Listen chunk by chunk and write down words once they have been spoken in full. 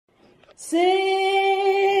Siteng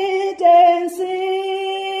sidibasa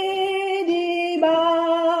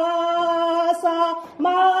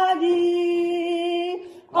magi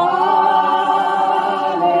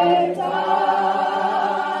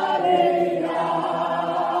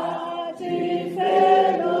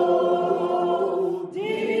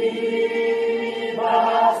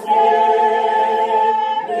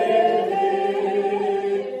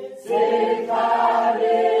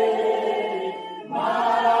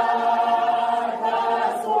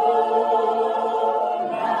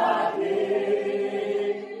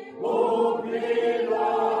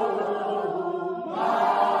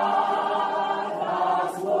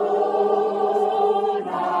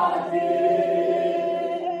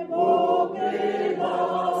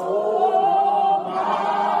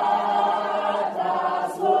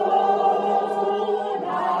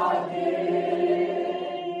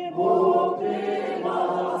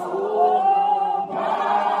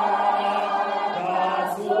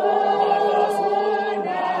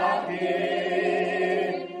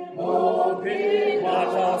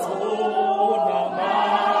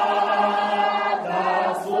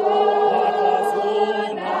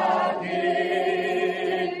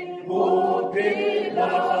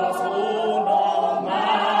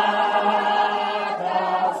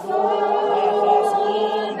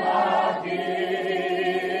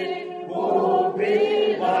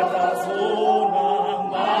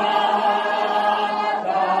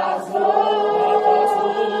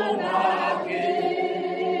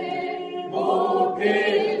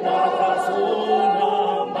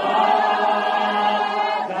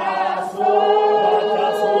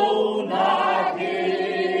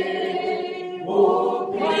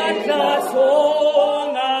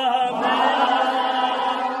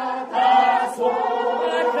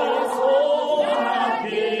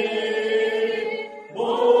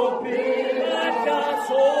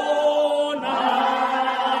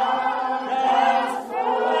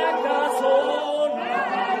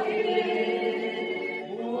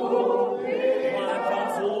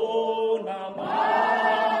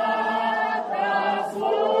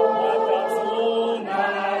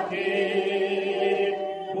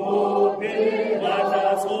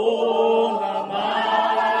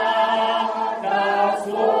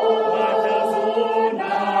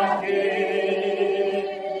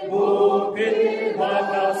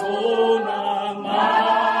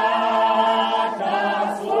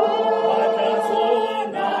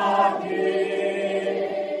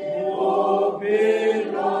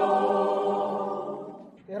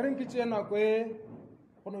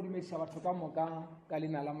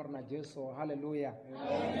Jesu, hallelujah.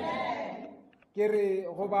 Kere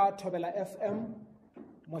goba thobela FM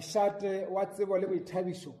moshate wa tsebo le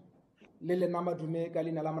boithabišo le le namadume ka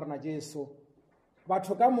leina la morena Jesu.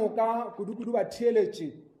 Batho ka moka kudukudu ba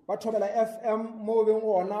theeletše ba thobela FM mo beng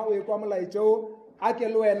ona o ekwa molaetšeo a ke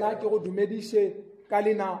le wena ke go dumediše ka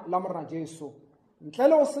leina la morena Jesu. Ntle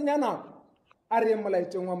le go senya nako a re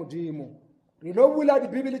molaetšeng wa modimo. Re lo bula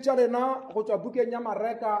dibibele tša rena go tswa bukeng ya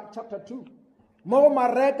Mareka chapter 2. Mo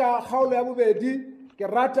Mareka kgaolo ya bobedi ke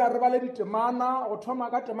rata re bale ditemana go thoma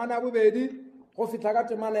ka temana ya bobedi go fihla ka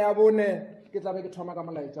temana ya bone ke tla be ke thoma ka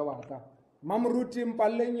molaetša wa ka. Mamoruti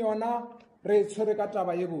mpalleng yona re tshwere ka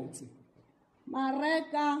taba ye botse.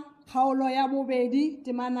 Mareka kgaolo ya bobedi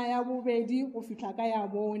temana ya bobedi go fihla ka ya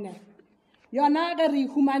bone. Yona ge re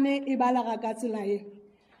humane e balaga ka tsela ye.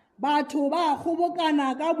 Batho ba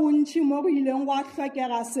kgobokana ka bontši mo go ileng gwa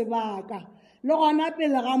hlokega sebaka le gona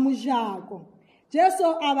pele ga mojako. Jesu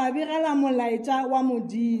a ba begela molaetša wa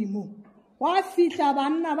modimo. Wa fihla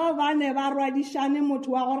banna ba bane ba rwadišane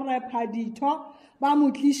motho wa go repha ditho ba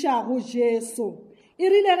mo tlišago Jesu. E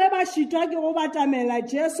rile ge ba šitwa ke go batamela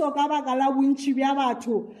Jesu ka baka la bontši bja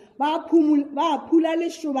batho ba phula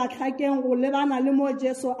lešoba hlakeng go lebana le mo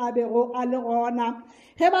Jesu a bego a le gona.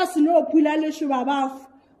 Ge ba seno phula lešoba ba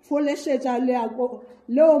folešetša leako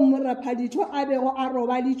leo morephaditho a bego a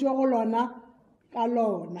robaditšwe go lona ka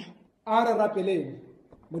lona. A re rapeleng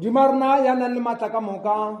modimo a rena ya nang le maatla ka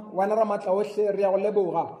moka wana ra maatla ohle re ya go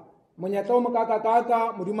leboga monyetla o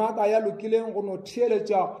mokakakaka modimo a ka ya lokileng go no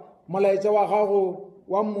theeletša molaetša wa gago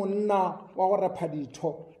wa monna wa go repha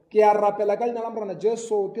ditho. Ke a rapela ka leina la morena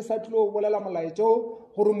Jesu ke sa tlile go bolela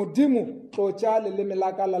molaetšo gore modimo tlotša leleme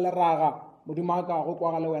la ka la leraga modimo a ka go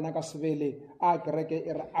kwaga le wena ka sebele a kereke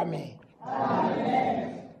e re amen.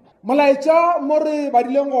 Molaetša mo re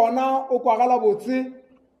badileng gona o kwagala botse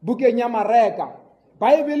bukeng ya Mareka.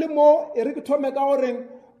 Baebele mo e re ke thome ka goreng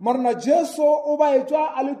morena Jesu o ba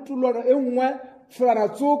etswa a le tulano e nngwe felana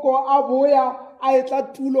tsoko a boya a etla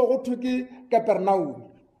tulo go thwe ke Kapernaum.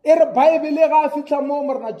 E re Baebele ga a fitlha mo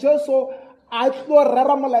morena Jesu a tlo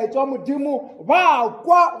rera molaetša wa modimo ba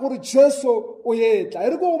kwa gore Jesu o etla. E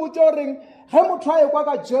re ko go botša goreng ge motho a ekwa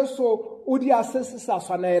ka Jesu o dia se se sa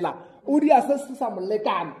swanela, o dia se se sa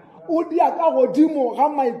molekana, o dia ka godimo ga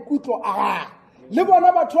maikutlo a gagwe. Le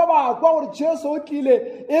bona batho ba kwa gore Jesu o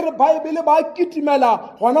tlile, e re Baebele ba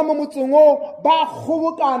kitimela gona mo motseng o, ba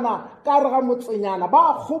kgobokana ka re ga motsenyana,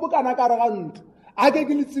 ba kgobokana ka re ga ntlo. A ke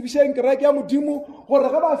le tsebišeng kereke ya modimo gore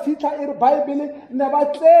ge ba fitlha, e re Baebele ne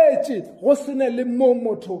ba tletše go sene le mo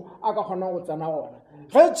motho a ka kgonang go tsena gona.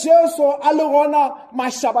 Ge Jesu a le gona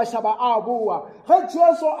mašabašaba a boa, ge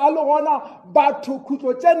Jesu a le gona batho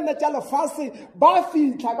khutlo tše nne tša lefase ba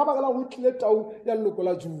fitlha ka baka la go tlile tau ya leloko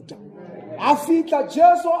la Juda. A fitlha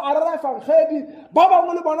Jesu a rera efangedi, ba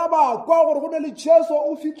bangwe le bona ba kwa gore go ne le Jesu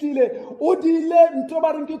o fitlhile o diile nto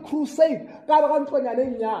ba reng ke crusade ka re ga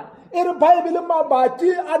ntlonyaneng nyana. E re Baebele mabati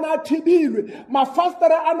a na thibilwe,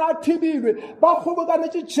 mafastere a na thibilwe, ba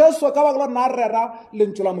kgobokanetse Jesu ka baka la nna rera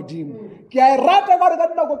lentswe la modimo. Ke a e rata ka re ka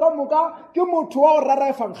dinako ka moka ke motho wa go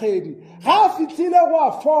rera efangedi. Ga a fitlhile go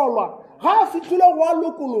a folwa, ga a fitlhile go a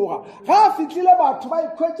lokologa, ga a fitlhile batho ba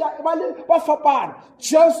ikhwetša ba fapana,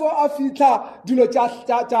 Jesu a fitlha dilo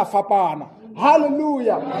tša fapana.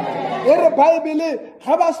 Hallelujah. E re Baebele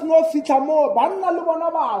ga ba se no fitlha mo, banna le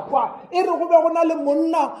bona ba kwa, e re go be go na le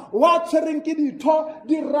monna wa tshwereng ke ditho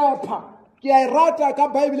di repa. Ke a e rata ka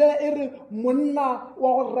Baebele, e re monna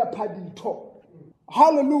wa go repa ditho.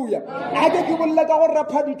 Hallelujah. A ke bolela ka go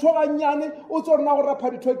repa ditho ga nnyane, o tse rena go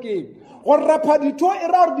repa ditho keng. Go repa ditho e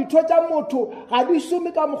ra gore ditho tša motho ga di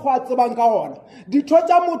šome ka mokgwa a tsebang ka ona. Ditho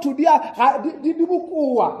tša motho di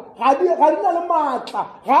bokoa, ga di na le maatla,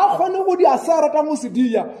 ga a kgone go di a se ratang go se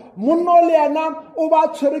dia. Monna le yena o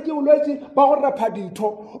ba tshwere ke bolwetse ba go repa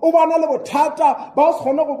ditho, o ba na le bothata ba o se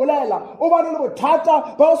kgone go bolela, o ba na le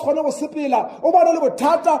bothata ba o se kgone go sepela, o ba na le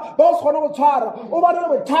bothata ba o se kgone go tshwara, o ba na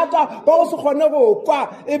le bothata ba o se kgone go kwa,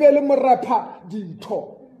 e be le morepa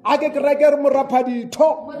ditho. A ke kereke re morepa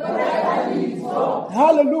ditho.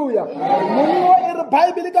 Hallelujah. Monno e re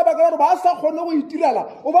Baebele ka baka la gore ba sa kgone go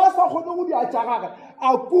itirela, o ba sa kgone go di a tša gagwe,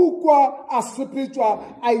 a kukwa, a sepetšwa,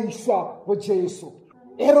 a iswa go Jesu.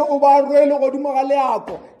 E re o ba rwele godimo ga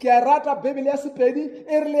leako. Ke a rata Bibele ya Sepedi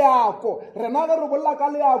e re leako. Rena ge re bolla ka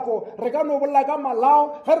leako, re ka no bolla ka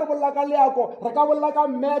malao, ge re bolla ka leako, re ka bolla ka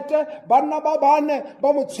mmete, banna ba bane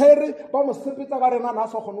ba mo tshwere ba mo sepetsa ka rena na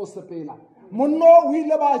sa kgone go sepela. Monno o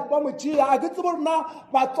ile ba mo tšea, a ke tsebe rena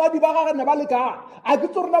batswadi ba gagwe ne ba le kae, a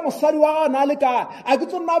ke tsebe rena mosadi wa gagwe na le kae, a ke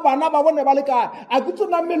tsebe rena bana ba bone ba le kae, a ke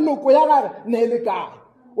tsebe rena meloko ya gagwe ne e le kae.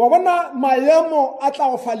 Wa bona maemo a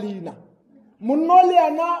tla go fa leina. Monno le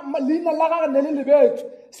yana leina la gagwe ne le lebetšwe,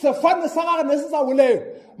 sefane sa gagwe ne se sa boleo,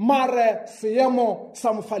 mare seemo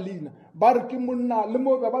sa mo fa leina. Ba re ke monna le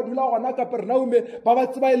mo ba dula gona Kapernaume, ba ba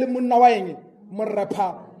tseba e le monna wa eng,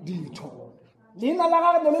 morepa ditho. Leina la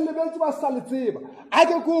gagwe ne le lebetšwe ba sa le tseba. A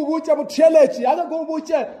ke ko botša botheeletši, a ke ko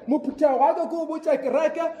botše mophuthego, a ke ko botša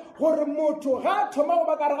kereke gore motho ga a thoma go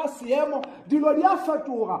ba ka re ga seemo, dilo di a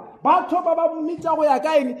fetoga, batho ba ba mmitša go ya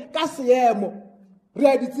ka eng, ka seemo. Re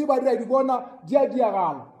a di tseba, re a di bona, di a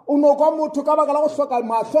diagala. O no kwa motho ka baka la go hloka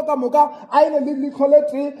mahlo ka moka a ene le letlho le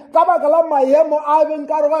tee, ka baka la maemo a beng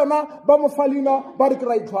ka re go yona ba mo fa leina ba re ke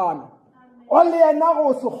ra ithwana. O le yena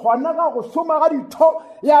go se kgona ka go šoma ga ditho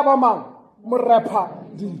ya ba mang, morepa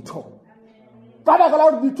ditho. Ka baka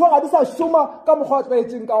la gore ditho ga di sa šoma ka mokgwa o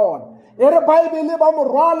tlaetseng ka ona. E re Baebele ba mo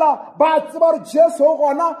rwala, ba tseba gore Jesu o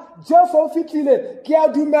gona, Jesu o fitlhile, ke a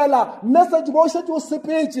dumela message ba o šetse o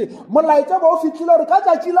sepetše, molaetša ba o fitlhile gore ka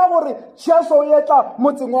tšatši la gore Jesu o etla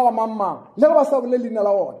motseng wa ga mang-mang, le ge ba sa bole leina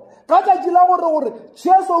la gona. Ka tšatši la gore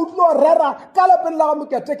Jesu o tlile go rera ka lapeng la ga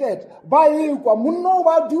moketekete, ba ekwa, monno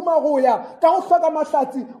ba duma go ya ka go hloka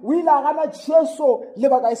mahlatsi, o ile a gana Jesu le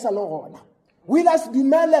ba ka e sa le gona. O ile a se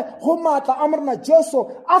dumele go maatla a morena Jesu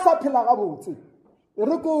a sa phela gabotse.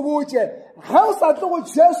 Re ko botše, ga o sa tle go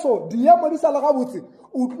Jesu diemo di sa le gabotse,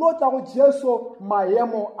 o tlo tla go Jesu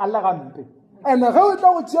maemo a le gampe. And ge o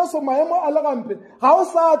tla go Jesu maemo a le gampe, ga o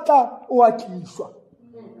sa tla o a tlišwa.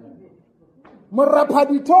 Morepa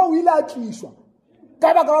ditho o ile a tlišwa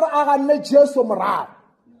ka baka gore a ganne Jesu morago.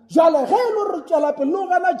 Jale ge e le re tšwela pele o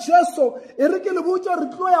gana Jesu, e re ke le botša re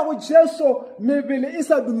tlo ya go Jesu mebele e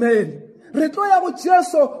sa dumele, re tlo ya go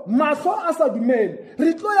Jesu mahlo a sa dumele,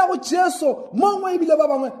 re tlo ya go Jesu mongwe ebile ba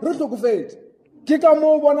bangwe re hlokofetse. Ke ka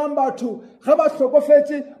moo bonang batho ge ba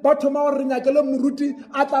hlokofetse ba thoma gore re nyakele moruti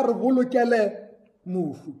a tla re bolokele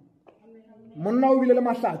mofu. Monna o bile le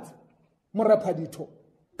mahlatsi, morepa ditho,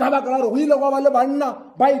 ka baka la gore go ile go ba le banna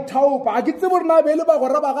ba ithaopa. A ke tsebe gore na be le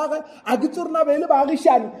bagora ba gagwe, a ke tsebe gore na be le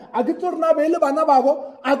baagišane, a ke tsebe gore na be le bana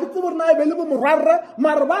babo, a ke tsebe gore na be le bomorwarre,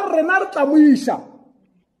 mare ba rena re tla mo iša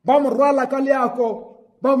ba mo rwala ka leako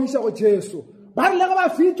ba mo isa go Jesu ba re le ga ba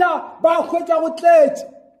fitla ba khwetsa go tletse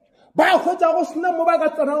ba khwetsa go sena mo ba ka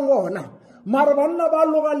tsenang gona mara banna ba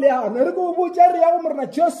loga leano re go botsa re ya go morena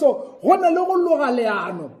Jesu go na le go loga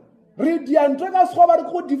leano re diantle ka se go ba re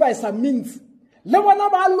go device means le bona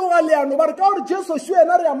ba loga leano ba re ka gore Jesu sho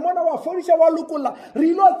ena re ya mmona wa fodisha wa lokolla re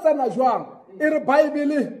ilo tsena jwang e re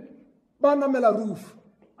Bible ba namela roof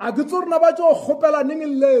a ke tsorna ba tso gopela neng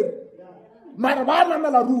le mara ba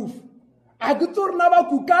namela roof a ke tsorna ba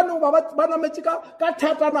kukano ba nametse ka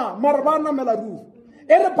thatana mara ba namela roof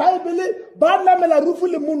e re Bible ba namela roof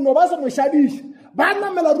le monno ba se mo shadisha ba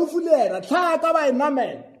namela roof le era tlhaka ba e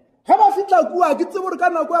namela ga ba fitla kua ke tsebore ka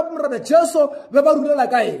nako ya morena Jesu be ba rulela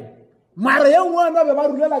ka eng mara ye ngwana be ba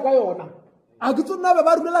rulela ka yona a ke tsona be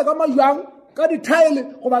ba rulela ka majang ka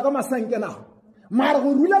ditile go ba ka masankena mara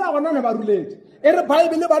go rulela gona ne ba ruletse e re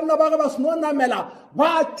Bible banna ba ga ba seno namela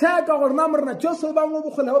ba theka gore na morena Jesu ba ngo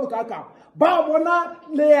bogole ba bokaka ba bona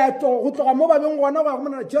leeto go tloga mo ba beng gona go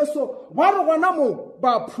morena Jesu ba re gona mo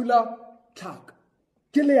ba phula tlhaka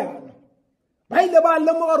ke leano ba ile ba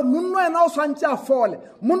le mo gore monno ena o swantse a fole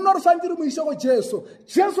monno re swantse re mo ise go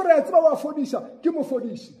Jesu re a tseba ba fodisha ke mo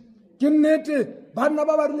fodishi ke nnete banna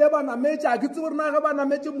ba ba rile ba nametse a ke tsebe rena ge ba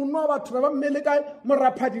nametse monno wa batho ba mmele kae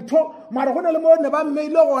moraphaditho mara go na le mo ne ba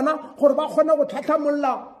mmeile gona gore ba kgone go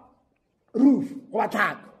tlhatlhamolla roof go ba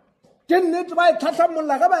tlhaka ke nnete ba e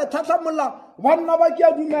tlhatlhamolla ge ba e tlhatlhamolla banna ba ke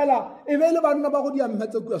a dumela e be le banna ba go di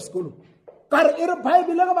ammetse kua sekolo ka re e re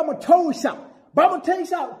Bible ge ba mo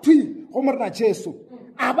theisa twi go morena Jesu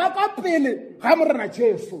a ba ka pele ga morena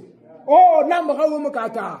Jesu o na mo ga o mo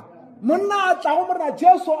kaka monna a tla go morena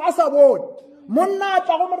Jesu a sa bone monna a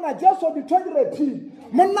tla go morena Jesu ditho di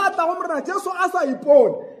repeat monna a tla go morena Jesu a sa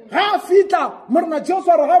ipone ga fitla morena Jesu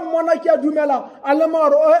re ga mmona ke a dumela a le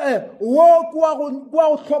gore wo kwa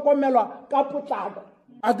go hlokomelwa ka potlaka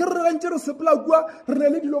a ke re ntse re sepela kwa re ne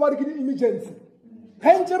le dilo ba re ke di-emergency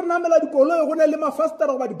ga ntse re namela dikoloi go ne le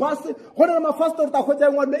mafastere goba dibase go ne le mafastere ta khwetsa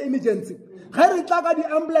engwa le emergency ga re tla ka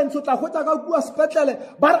di-ambulance o tla khwetsa ka kua sepetlele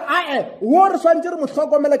ba re wo re swantse re mo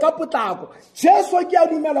hlokomele ka potlako Jesu ke a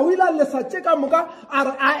dumela o ile a lesa tse ka moka a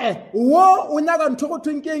re wo o nyaka ntho go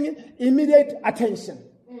thwenkeng immediate attention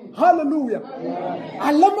hallelujah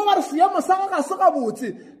a lemoga re seemo sa ga se ga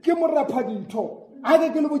botse ke moraphaditho a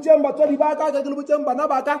ke le botseng batswadi ba ka ke le botseng bana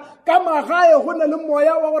ba ka magae go ne le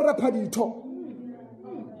moya wa go raphaditho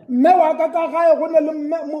mme wa ka gae go ne le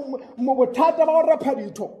mo bothata ba go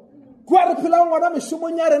raphaditho kua re phelang gona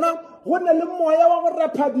mešomong ya rena go ne le moya wa go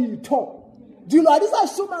raphaditho dilo a di sa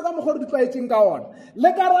šoma ka mokgwa re di tlwaetseng ka ona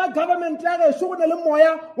le ka re government ya geso go ne le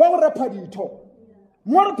moya wa go raphaditho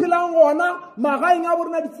mo re phelang gona magaeng a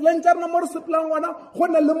borena ditseleng tša rena mo re sepelang gona go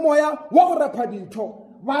ne le moya wa go raphaditho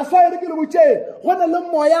baswa e re ke le botšee go ne le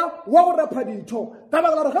moya wa go raphaditho ka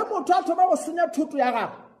baka la re ge motho a thoma go senya thoto ya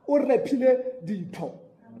gage o rephile ditho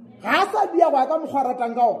ga a sa dia go ya ka mokgwa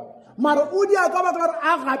ratang ka ona mara o dia ka baka gore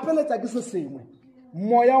a gapeletsa ke se sengwe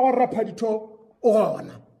moya wa raphaditho o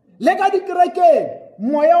gona le ka dikerekeng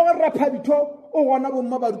moya wa raphaditho o gona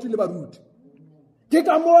bomma baruti le baruti ke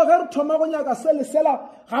ka moo ge re thoma go nyaka se le sela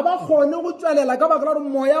ga ba kgone go tswelela ka baka la gore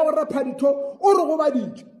moya wa raphaditho o re go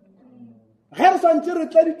baditse ge re swantse re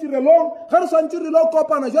tla ditirelong ge re swantse re lo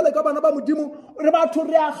kopana jwale ka bana ba modimo re batho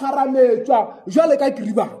re a garametswa jwale ka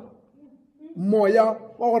kiribana moya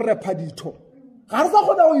wa go raphaditho ga re sa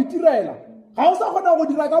kgona go itirela ga o sa kgona go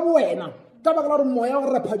dira ka bowena ka baka la gore moya wa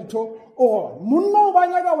go raphaditho o gona monna o ba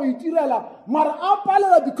nyaka go itirela mara a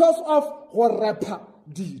palela because of go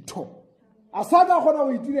raphaditho a sa ka kgona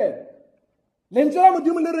go itirela lentswe la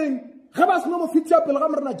modimo le reng ge ba sena mo fitlha pele ga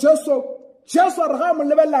morena Jesu re ga mo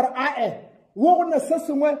lebelela re wo go ne se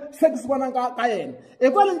sengwe se ke se bonang ka yena e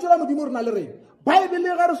kwa lentswe la modimo re na le reng Bible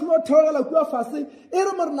ga re seno theogela kua fase e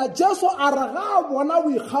re morena Jesu a re ga bona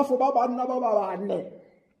boikgafo ba banna ba bane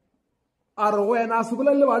a re go wena a se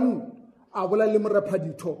bolelele banna a bolelele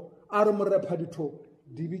moraphaditho a re moraphaditho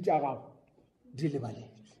dibi tša gago di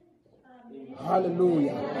lebaletse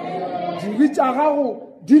halleluja dibi tša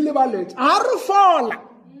gago di lebaletse a re fola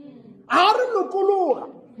a re lokologa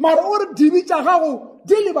mara o re dibi tša gago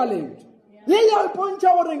di lebaletse ye ya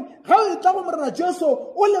ipontšha goreng ga o tla go morena Jesu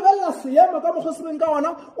o lebelela seemo ka mokgwa se beng ka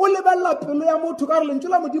ona o lebelela pelo ya motho ka re lentswe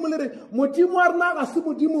la modimo le re modimo wa rena ga se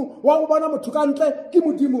modimo wa go bona motho ka ntle ke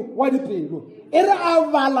modimo wa dipelo e re a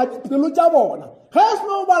bala dipelo tša bona ga e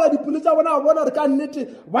seno go bala dipelo tša bona a bona re ka nnete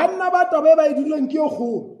banna ba tabe ba e dirileng ke ye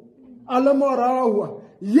kgolo a le moraua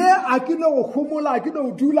ye a ke ne go gomola a ke ne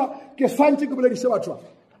go dula ke swantse ke bolediše batho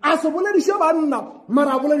a se bolediše banna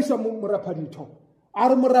mara a bolediša moraphaditho a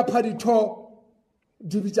re moraphaditho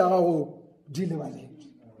dibi tša gago di lebaletse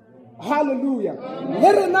Hallelujah.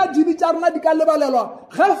 Le rena dibi tša rena di ka lebalelwa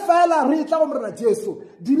ge fela re tla go morena Jesu.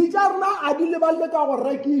 Dibi tša rena a di lebalwe ka go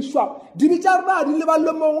rekišwa. Dibi tša rena a di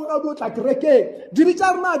lebalwe mongwe ka go tla kerekeng. Dibi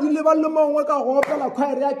tša rena a di lebalwe mongwe ka go opela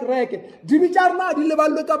khwaere ya kereke. Dibi tša rena a di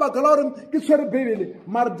lebalwe ka baka la gore ke tshwere Bibele.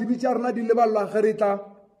 Mara dibi tša rena di lebalwa ge re tla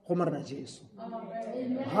go morena Jesu.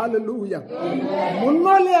 Hallelujah.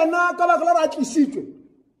 Monna le yena ka baka la re a tlisitswe.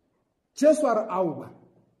 Jesu a re aowa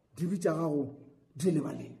dibi tša gago di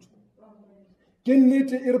lebaletswe. Ke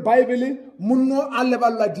nnete e re Baebele monno a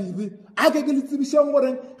leballa dibe a ke le tsebišeng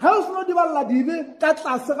gore ga o seno di balla dibe ka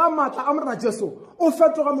tlase ga maatla a morena Jesu o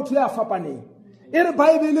fetoga motho ya fapaneng. E re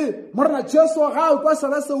Baebele morena Jesu ga o kwa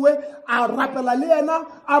sela sewe a rapela le yena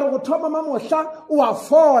a re go thoma mamohla o a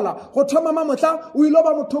fola, go thoma mamohla o ile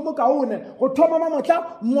ba motho mo kaone, go thoma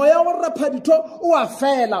mamohla moya go rapha ditho o a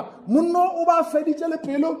fela. Monno o ba feditše le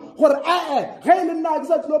pelo gore ge e le nna ke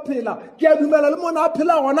sa tlo phela ke a dumela le mona a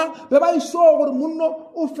phela gona be ba iso gore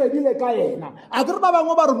monno o fedile ka yena. A ke re ba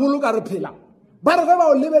bangwe ba re boloka re phela, ba re ge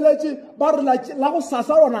ba o lebeletše ba re la go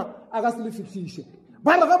sasa lona a ka se le fitlhiše.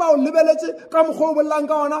 Ba re ge ba o lebeletše ka mokgwa o bolelang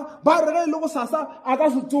ka ona ba re ge e le go sasa a ka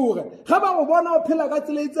se tsoge. Ge ba go bona o phela ka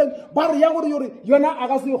tsela itseng ba re ya gore yona a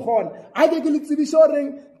ka se e kgona. A ke le tsebiše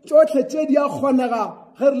goreng tsotlhe tše di a kgonega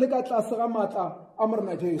ge re le ka tlase ga maatla a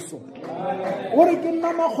morena Jesu. Gore ke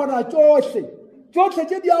nna makgona tsotlhe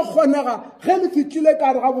tše di a kgonega ge le fitlhile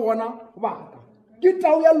ka re ga bona baka. Ke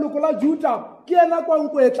tau ya leloko la Juda, ke yena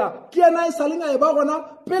Kwankwetla, ke yena e saleng a e ba gona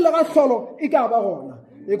pele ga hlolo e ka ba gona.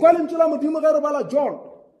 E kwa lentswe la Modimo ge re bala John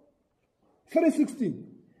 3:16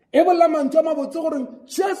 e bolla mantswe a mabotse gore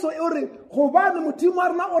Jesu e re gobane Modimo a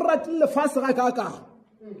rena o ratile lefase ga ka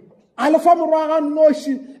a lefa morwa ga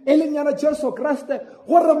nnoši e leng yana Jesu Kriste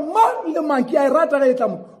gore mang le mang ke a e rata ge e tla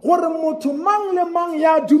mo gore motho mang le mang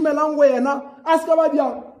ya dumelang go yena a se ka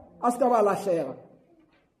ba lahlega.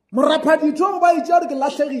 Moraphaditho ba itša re ke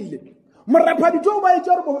lahlegile, moraphaditho ba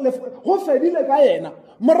itša re go fedile ka yena,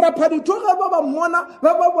 moraphaditho ge ba mmona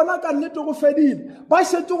ba bona ka nnete go fedile ba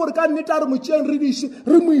šetse gore ka nnete a re motšeng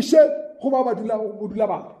re mo iše go ba ba dula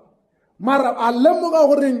batho. Mara a lemoga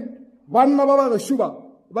goreng banna ba bagešo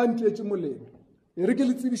ba ntietše molemo. E re ke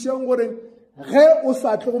le tsebišeng gore ge o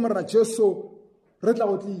sa tle go morena Jesu re tla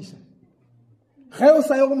go tliša, ge o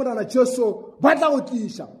sa ye go morena Jesu ba tla go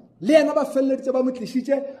tliša. Le yena ba felleditše ba mo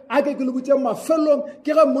tlišitše a ke le botše mafelong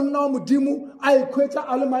ke ge monna wa Modimo a ikhwetša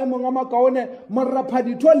a le maemong a makaone.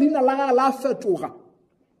 Moraphaditho leina la gagwe la fetoga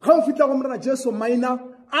ge o fitlha go morena Jesu maina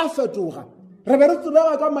a fetoga. Re be re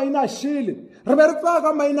tsebega ka maina a šele, re be re tsebega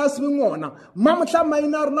ka maina a sebengona. Mamohla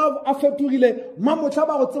maina a rena a fetogile, mamohla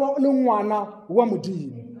ba go tseba o le ngwana wa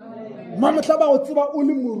Modimo, mamohla ba go tseba o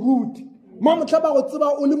le moruti, mamohla ba go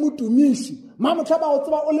tseba o le motumiši, mamohla ba go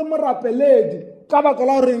tseba o le morapeledi ka baka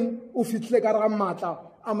la goreng o fitlhile ka re ga maatla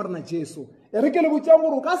a morena Jesu. E re ke le botšang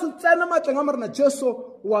gore o ka se tsene matleng a morena Jesu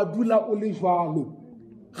wa dula o le jwalo.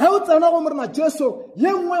 Ge o tsena go morena Jesu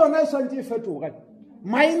ye nngwe yona e swantse e fetoge.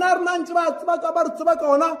 Maina a rena ntse ba re tseba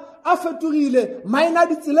ka ona a fetogile, maina a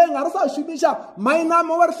ditseleng a re sa šomiša, maina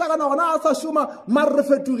mo ba re hlakana gona a sa šoma, mare re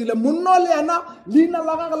fetogile. Monno le yena leina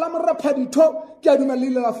la gagwe la moraphaditho ke a duma le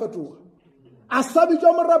ile la fetoga. A sa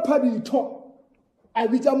bitšwa moraphaditho a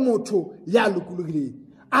bitša motho ya lokologileng,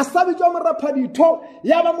 a sa bitšwa moraphaditho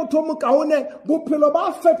ya ba motho mo kaone bophelo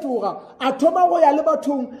ba fetoga, a thoma go ya le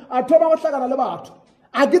bathong, a thoma go hlakana le batho.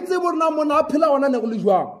 A ke tsebe gore na mona a phela gona ne go le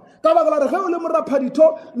jwang ka baka la re ge o le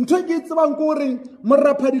moraphaditho ntho e ke e tsebang ke gore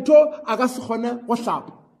moraphaditho a ka se kgone go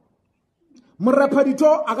hlapa,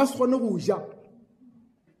 moraphaditho a ka se kgone go ja.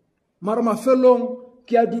 Mara mafelong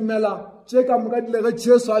ke a dumela tše ka moka dile ge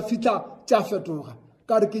Jesu a fitlha tša fetoga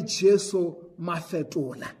ka re ke Jesu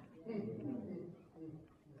mafetola,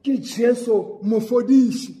 ke Jesu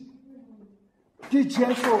mofodiši, ke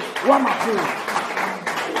Jesu wa maphelo.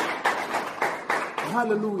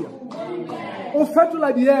 Haleluya. O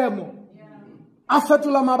fetola diemo, a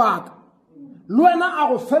fetola mabaka, le wena a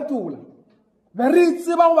go fetola. Be re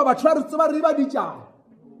tseba goba batho ba re tseba re ba ditšana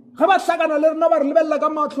ge ba hlakana le rena ba re lebelela ka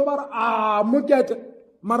matlho ba re a mokete.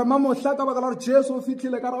 Mara mamohla ka baka la gore Jesu o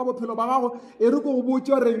fitlhile ka re ga bophelo ba gago e re ko go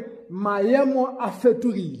botse goreng maemo a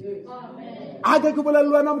fetogile. A ke bolele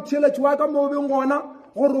le wena motheeletši wa ka mo o beng gona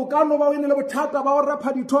gore o ka no ba o ene le bothata ba go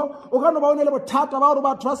rapha o ka no ba o ene le bothata ba gore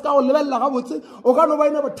batho ba se ka go lebelela gabotse, o ka no ba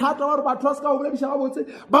ene bothata ba gore batho ba se ka go bolediša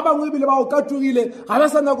gabotse, ba bangwe ebile ba go katogile ga ba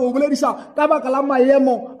sa nyaka go bolediša ka baka la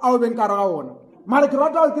maemo a o beng ka re ga ona. Mara ke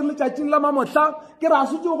rata gore ke re letšatšing la mamohla ke re a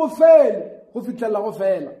sotse go fele go fitlhelela go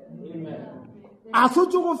fela, a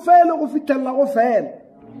sotse go fele go fitlhelela go fela.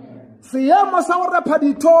 Seemo sa go rapha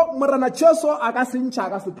ditho morena Jesu a ka se ntšha, a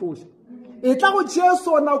ka se tloša. E tla go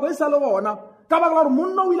Jesu nako e sa le gona ka baka la gore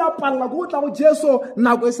monna o ile a palela ko o tla go Jesu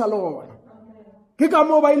nako e sa le gona. Ke ka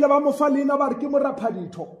moo ba ile ba mo fa leina ba re ke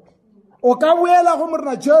Moraphaditho. O ka boela go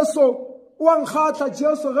morena Jesu o a nkgatla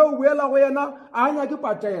Jesu ge o boela go yena a nyake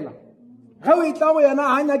patela. Ge o itla go yena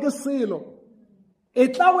a nyake selo. E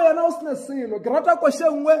tla go yena o sene selo. Ke rata kweshe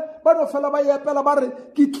nngwe ba no fela ba epela ba re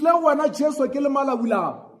ke tle go wena Jesu ke le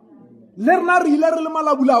malabulabu. Le rena re ile re le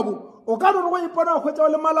malabulabu. O ka re go ipona go tšwa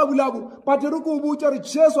le malabulabu but re go botša re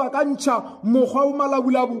Jesu a ka ntšha mokgwa o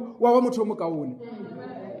malabulabu wa ba motho mo kaone.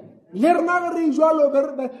 Le rena re jwalo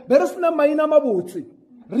be re sene maina mabotse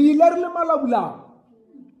re ile re le malabulabu.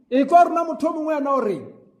 E ka rena motho mongwe yana o reng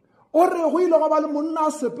o re go ile go ba le monna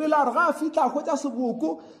a sepela re ga a fitlha go tša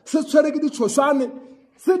seboko se tshwere ke ditšhošwane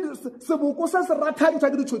seboko se se rathantšha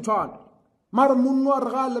ke ditšhošwane. Mara munno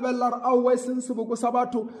re ga lebelela re aowa seng seboko sa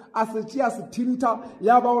batho a se tšea se thinta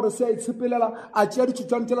ya ba gore se a itshepelela a tšea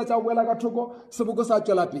ditšhošwane tšela tša boela ka thoko seboko sa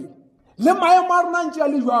tšwela pele. Le maemo a rena ntše a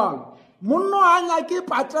le jalo monno a nyake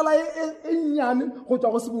patela e nnyane go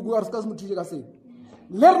tšwa go seboko a re se ka se mo thuše ka seng.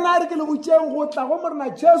 Le rena re ke le botšeng go tla go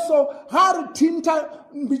morena Jesu ga re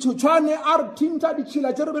thinta ditšhošwane a re thinta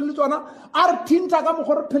ditšhila tše re bele le tsona a re thinta ka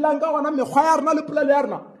mokgwa re phelang ka gona mekgwa ya rena le polelo ya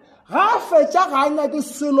rena ga a fetša ga a nyake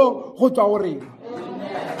selo go tšwa go rena.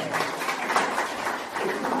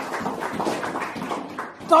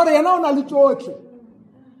 ka gore yena o na le tšohle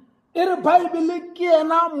e re Baebele ke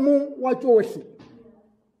yena mo wa tšohle.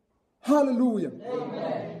 Hallelujah.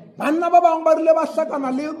 Banna ba bangwe ba rile ba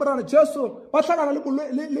hlakana le morena Jesu ba hlakana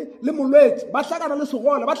le molwetse ba hlakana le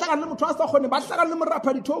segole ba hlakana le motho a sa kgone ba hlakana le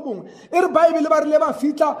Moraphaditho o mongwe e re Baebele ba rile ba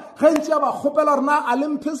fitlha gantši ya ba kgopela rena a le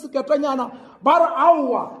mphe seketanyana ba re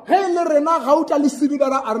aowa ge e le rena ga o tla le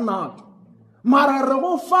sedibela a re naka mara re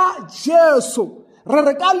go fa Jesu re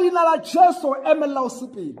re ka leina la Jesu emelela o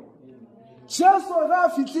sepele. Jesu ga a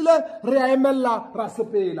fitlhile re a emelela ra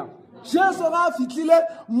sepela. Jesu ga a fitlhile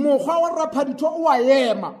mokgwa wa Moraphaditho o a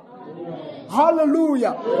ema.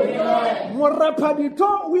 Hallelujah. Moraphaditho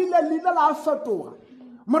o ile leina la fetoga.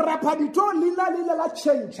 Moraphaditho leina le ile la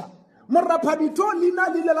change. Moraphaditho leina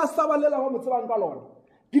le ile la sabalela ba motsebang ka lona.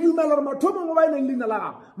 Ke dumela gore matho mongwe ba ene leina la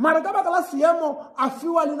gago mara ka baka la seemo a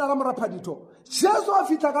fiwa leina la Moraphaditho. Jesu a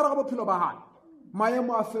fitlha ka re ga bophelo ba gae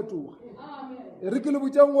maemo a fetoga. Re ke le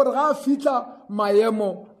botšeng gore ga a fitlha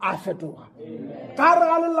maemo a fetoga. Ka re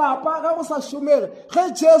ga lelapa ga go sa šomege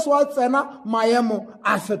ge Jesu a tsena maemo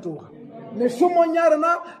a fetoga. Mešomong ya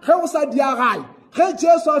rena ge go sa diagae ge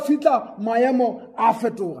Jesu a fitlha maemo a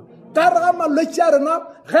fetoga. Ka re ga malwetse a rena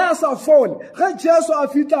ge a sa fole ge Jesu a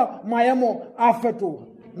fitlha maemo a fetoga.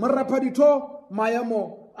 Moraphaditho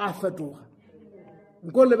maemo a fetoga.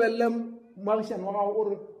 Nko lebelele moagišane wa gago o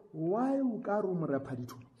re why o ka re o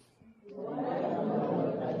Moraphaditho.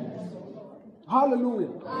 Hallelujah.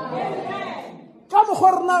 Ka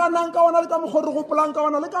mokgwa re naganang ka ona le ka mokgwa re gopolang ka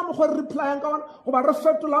ona le ka mokgwa re replyang ka ona goba re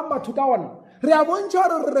fetolang batho ka ona re a bontšha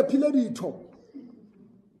gore re rephile ditho.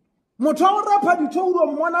 Motho wa go repha ditho o dio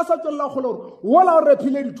mmona a sa tswelela kgole gore wola o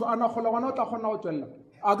rephile ditho a na kgole gona o tla kgona go tswelela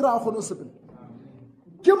a kry a kgone o sepela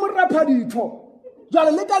ke Moraphaditho.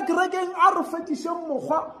 Jale le ka kerekeng a re fetišeng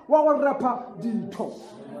mokgwa wa go repha ditho.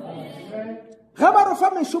 Ge ba re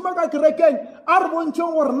fa mešomo ka kerekeng a re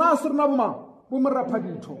bontšheng gore na se rena bomang bo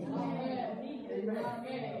Moraphaditho.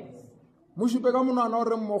 Mo šupe ka monwana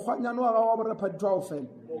gore mokgwanyane wa gago wa Moraphaditho a o fela.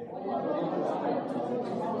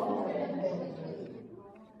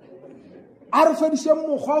 A re fedišeng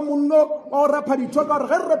mokgwa monno wa go repha ditho ka gore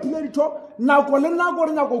ge re rephile ditho nako le nako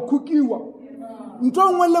re nyako kukiwa nto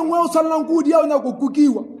nngwe le nngwe o tshwanelang ke o dia o nyako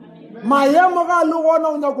kukiwa maemo ga le gona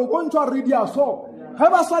o nyako bontšhwa re dia so ge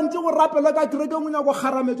ba swantse go rapela ka kerekeng o nyako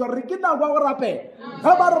kgarametswa re ke nako ya go rapela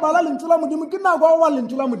ge ba re bala lentswe la modimo ke nako ya go ba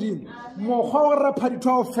lentswe la modimo mokgwa wa go repha ditho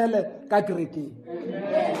a o fele ka kerekeng.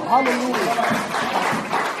 Hallelujah.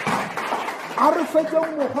 A re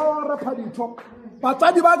fetseng mokgwa wa go repha ditho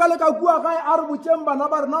batsadi ba ka le ka kua gae a re botseng bana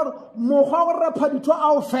ba rena gore mokgwa wa go repha ditho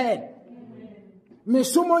a o fele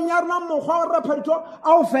mešomong ya rena mokgwa wa go repha ditho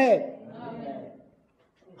a o fele.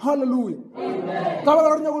 Hallelujah. Ka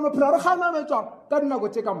ba re nyako no phela re ganametswa ka dinako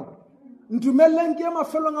tse ka moka ntumeleleng ke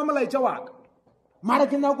mafelong a molaetša wa ka mara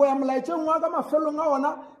ke nako ya molaetšeng wa ka mafelong a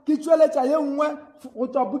ona ke tšweletša ye nngwe go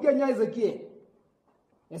tswa bukeng ya Ezekiel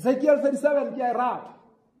 37 ke a e rata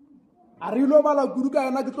a re ilo bala kudu ka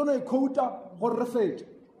yona ke tlono e quota gore re fetse.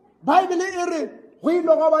 Baebele e re go ile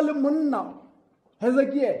go ba le monna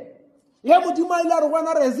Ezekiel ye modimo a ile a re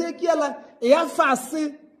gona re Ezekiel e ya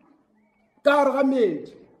fase ka gare ga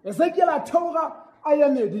medi. Ezekiel a theoga a ya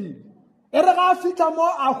meding e re ga a fitlha mo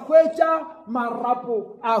a hwetša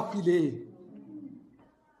marapo a hwileng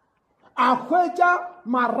a hwetša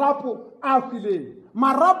marapo a hwileng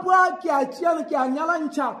marapo a ke a tšea ke a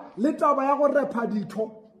nyalantšha le taba ya go repa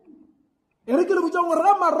ditho e re ke le botsang gore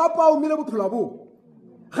ga marapo a omile bophelo bo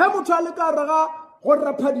ge motho a le ka re ga go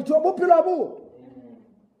repa ditho bophelo bo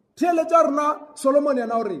theeletša rona Solomon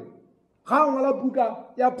yena o reng ga a ngwala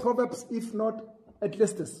buka ya Proverbs if not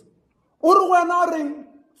Ecclesiastes o re go yena o reng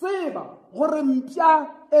tseba gore mpša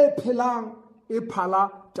e phelang e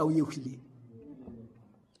phala tau ye hwileng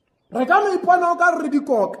re ka no ipona o ka re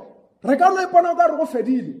dikoka re ka no ipona o ka re go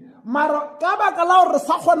fedile mara ka baka la gore re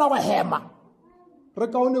sa kgona go hema re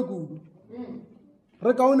kaone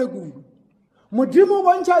kudu modimo o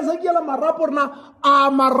bontšha Ezekiel marapo rena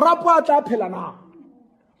a marapo a tla phela na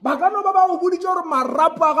ba ka no ba go boditše gore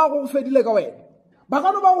marapo a ga go fedile ka wena ba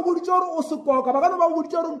ka no ba go boditše gore o sekoka ba ka no ba go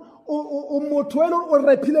boditše gore o motho e le o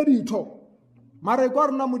repile ditho mara kwa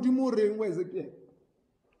rena modimo o reng wa Ezekiel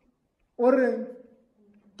o reng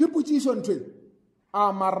ke potšišo ntho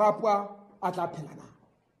a marapo a tla phela na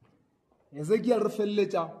Ezekiel re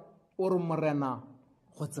feleletša o re morena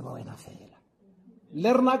go tseba wena fela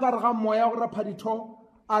le rena ka re ga moya go repa ditho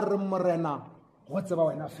a re morena go tseba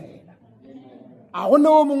wena fela a go ne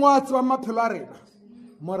o mongwe a tseba maphelo a rena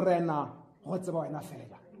morena go tseba wena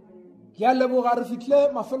fela ke a leboga re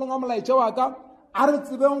fitlhe mafelong a molaetša wa ka a re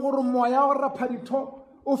tsebeng gore moya go repa ditho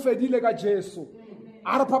o fedile ka Jesu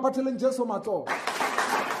a re phaphatheleng Jesu matsogo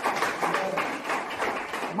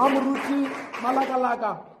mamoruti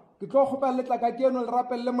malakalaka ke tlo kgopela letlaka ke eno le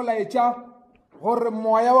rapelele molaetša gore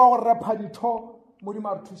moya wa go repa ditho modimo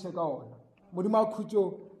a re thuse ka ona modimo a khutšo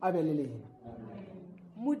a be le lena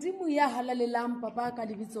modimo ya halalelang papa ka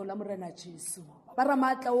lebitso la morena Jesu ba ra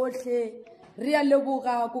maatla ohle re a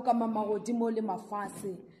leboga ko ka mamagodimo le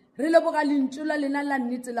mafase re leboga lentsola lena la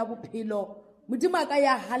nnete la bophelo modimo a ka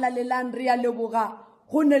ya halalelang re a leboga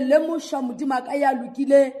go ne lemoša modimo a ka ya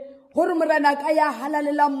lokile gore morena ka ya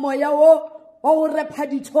halalelang moya wo wa go repa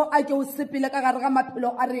ditho a ke o sepele ka gare ga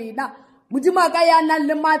maphelo a rena modimo a ka ya nang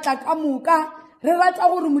le maatla ka moka re rata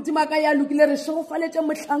gore modimo a ka ya lokile re šegofaletše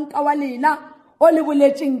mohlanka wa lena o le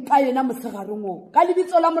boletšeng ka yena mosegareng o ka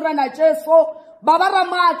lebitso la morena Jesu ba ba ra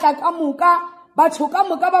maatla ka moka batho ka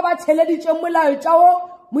moka ba ba theleditše molaetša o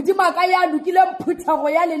modimo a ka ya lokile mphuthego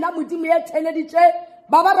ya lena modimo ya theleditše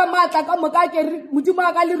ba ba ra maatla ka moka ke modimo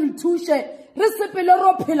a ka le re thuše re sepele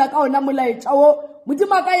ro phela ka ona molaetša o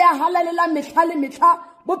modimo a ka ya halalela mehla le mehla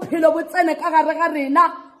bophelo bo tsene ka gare ga rena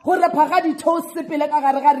go repa ga ditho o sepele ka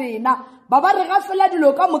gare ga rena ba ba re ga fela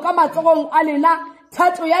dilo ka moka matsogong a lena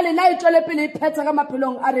thato ya lena e tšwele pele e phethega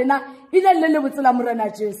maphelong a rena e ne le lebotse la morena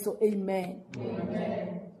Jesu amen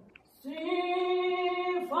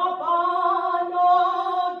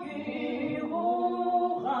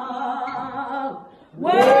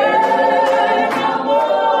Well